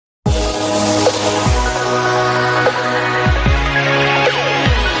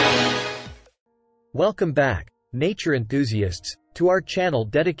Welcome back, nature enthusiasts, to our channel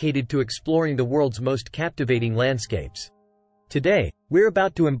dedicated to exploring the world's most captivating landscapes. Today, we're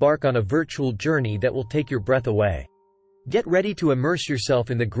about to embark on a virtual journey that will take your breath away. Get ready to immerse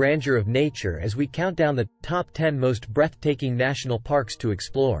yourself in the grandeur of nature as we count down the top 10 most breathtaking national parks to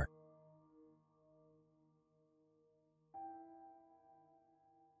explore.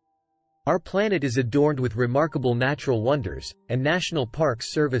 Our planet is adorned with remarkable natural wonders, and national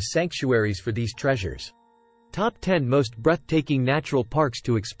parks serve as sanctuaries for these treasures. Top 10 most breathtaking natural parks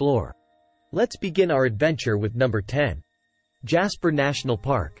to explore. Let's begin our adventure with number 10. Jasper National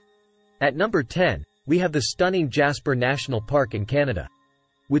Park. At number 10, we have the stunning Jasper National Park in Canada.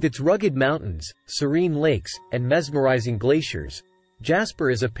 With its rugged mountains, serene lakes, and mesmerizing glaciers, Jasper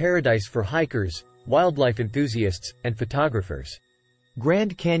is a paradise for hikers, wildlife enthusiasts, and photographers.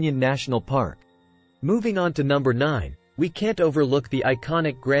 Grand Canyon National Park. Moving on to number 9, we can't overlook the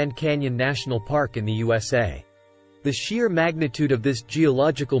iconic Grand Canyon National Park in the USA. The sheer magnitude of this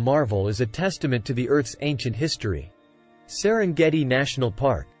geological marvel is a testament to the Earth's ancient history. Serengeti National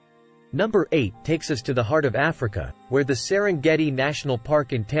Park. Number 8 takes us to the heart of Africa, where the Serengeti National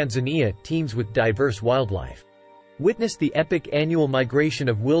Park in Tanzania teems with diverse wildlife. Witness the epic annual migration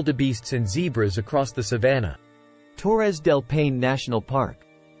of wildebeests and zebras across the savanna. Torres Del Paine National Park.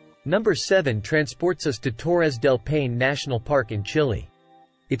 Number 7 transports us to Torres Del Paine National Park in Chile.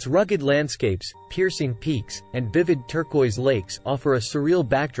 Its rugged landscapes, piercing peaks, and vivid turquoise lakes offer a surreal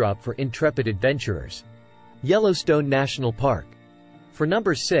backdrop for intrepid adventurers. Yellowstone National Park. For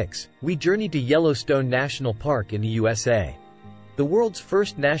number 6, we journey to Yellowstone National Park in the USA. The world's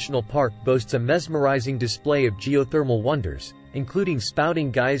first national park boasts a mesmerizing display of geothermal wonders, including spouting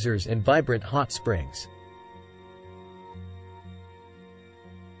geysers and vibrant hot springs.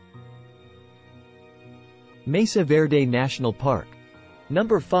 Mesa Verde National Park.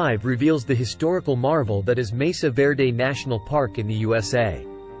 Number 5 reveals the historical marvel that is Mesa Verde National Park in the USA.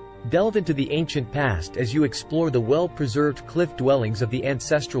 Delve into the ancient past as you explore the well-preserved cliff dwellings of the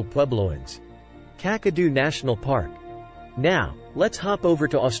ancestral Puebloans. Kakadu National Park. Now, let's hop over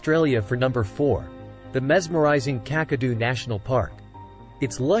to Australia for number 4, the mesmerizing Kakadu National Park.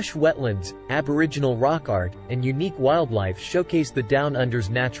 Its lush wetlands, aboriginal rock art, and unique wildlife showcase the Down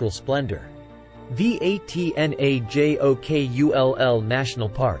Under's natural splendor. Vatnajokull National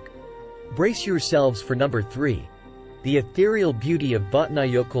Park. Brace yourselves for number 3, the ethereal beauty of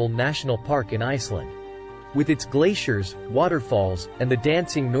Vatnajokull National Park in Iceland. With its glaciers, waterfalls, and the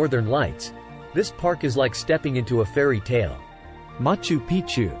dancing northern lights, this park is like stepping into a fairy tale. Macchu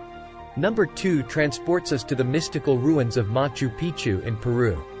Pichu. Number 2 transports us to the mystical ruins of Macchu Pichu in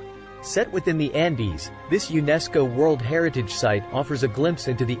Peru. Set within the Andes, this UNESCO World Heritage Site offers a glimpse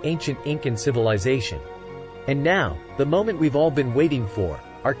into the ancient Incan civilization. And now, the moment we've all been waiting for,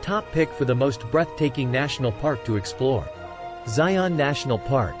 our top pick for the most breathtaking national park to explore. Zion National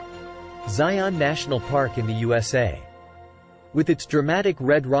Park. Zion National Park in the USA. With its dramatic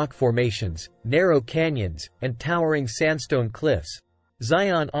red rock formations, narrow canyons, and towering sandstone cliffs,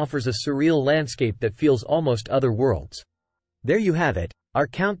 Zion offers a surreal landscape that feels almost other worlds. There you have it, our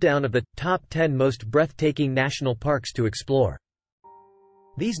countdown of the top 10 most breathtaking national parks to explore.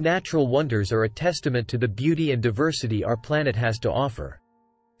 These natural wonders are a testament to the beauty and diversity our planet has to offer.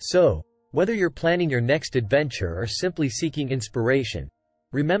 So, whether you're planning your next adventure or simply seeking inspiration,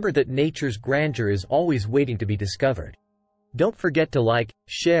 remember that nature's grandeur is always waiting to be discovered. Don't forget to like,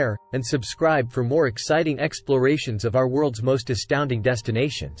 share, and subscribe for more exciting explorations of our world's most astounding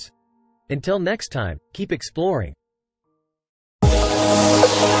destinations. Until next time, keep exploring.